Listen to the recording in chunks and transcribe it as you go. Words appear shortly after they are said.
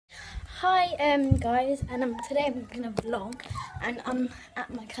Hi guys, and today I'm gonna vlog, and I'm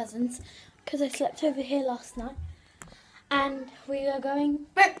at my cousin's because I slept over here last night, and we are going.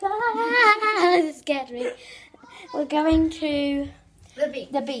 It scared me. We're going to the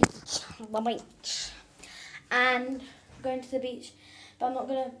beach, and we're going to the beach, but I'm not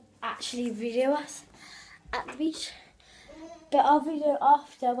gonna actually video us at the beach. But I'll video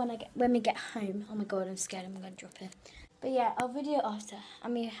after when we get home. Oh my god, I'm scared. I'm gonna drop it. But yeah, I'll video after.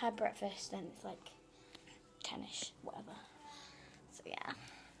 And we had breakfast, and it's like 10ish, whatever. So yeah.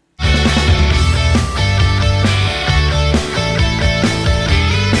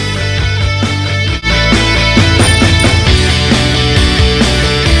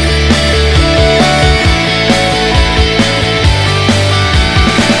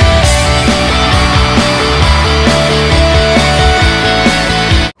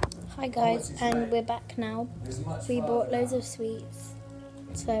 Hi guys, and we're back now. We bought loads of sweets,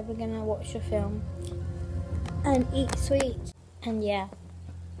 so we're gonna watch a film and eat sweets. And yeah,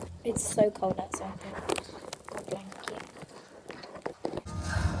 it's so cold outside. Got a blanket.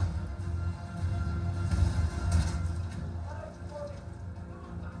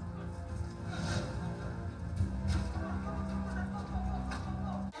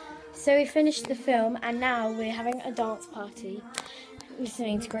 So we finished the film, and now we're having a dance party.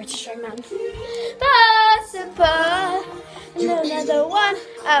 Listening to Greatest Showman. Possible, another one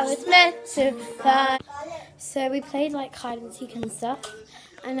I was meant to find. So we played like hide and seek and stuff,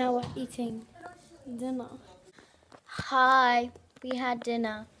 and now we're eating dinner. Hi, we had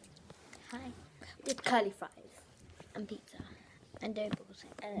dinner. Hi, with curly fries and pizza and dough balls,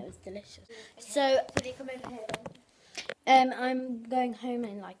 and it was delicious. So did you come over here then? I'm going home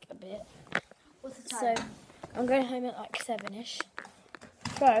in like a bit. What's the time? So I'm going home at like 7ish.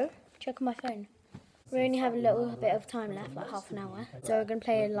 Bro, check on my phone. We only have a little bit of time left, like half an hour. So we're gonna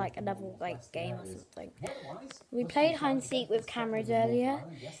play like another like game or something. We played hide and seek with cameras earlier.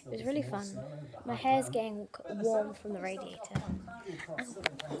 It was really fun. My hair's getting warm from the radiator.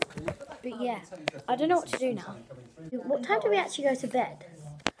 But yeah, I don't know what to do now. What time do we actually go to bed?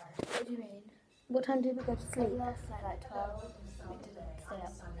 What do you mean? What time did we go to sleep? Last night like 12. We didn't stay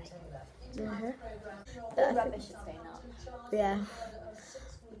up. Mm-hmm. Rubbish is staying up. Yeah.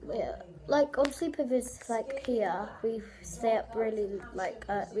 Like on Sleepover, like here, we stay up really, like,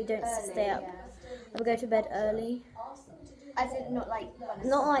 we don't Early, stay up. Yeah. We go to bed early. As in not like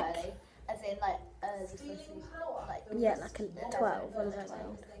Not like early. As in like especially like yeah, like a 12 or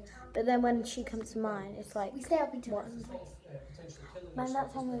 11. But then when she comes to mine, it's like we stay up until 1. Man,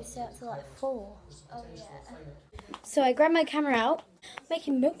 that time we stay up till like 4. Oh yeah. So I grabbed my camera out,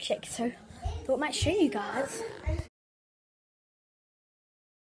 making milkshakes. So I thought I might show you guys.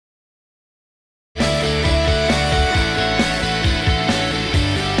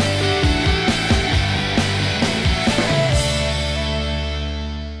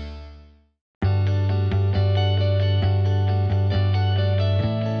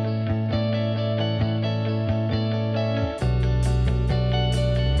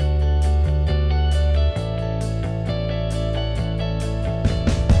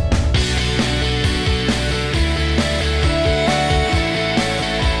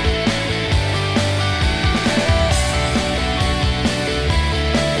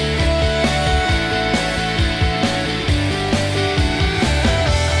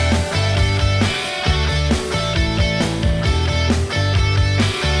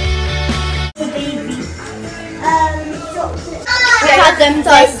 Them,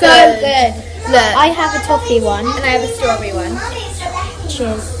 they're so good. Look, I have a toffee one. and I have a strawberry one.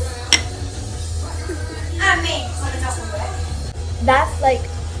 Cheers. That's like,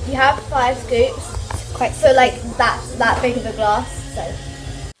 you have 5 scoops. Quite so like that big of a glass. So.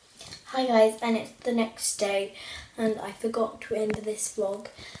 Hi guys, and it's the next day, and I forgot to end this vlog,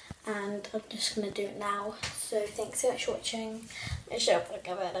 and I'm just gonna do it now. So thanks so much for watching. Make sure to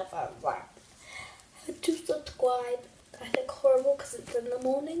give it a thumbs up. To subscribe. I look horrible because it's in the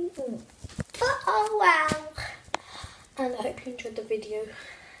morning. Oh wow! And I hope you enjoyed the video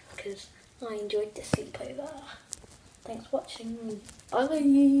because I enjoyed the sleepover. Thanks for watching.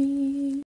 Bye!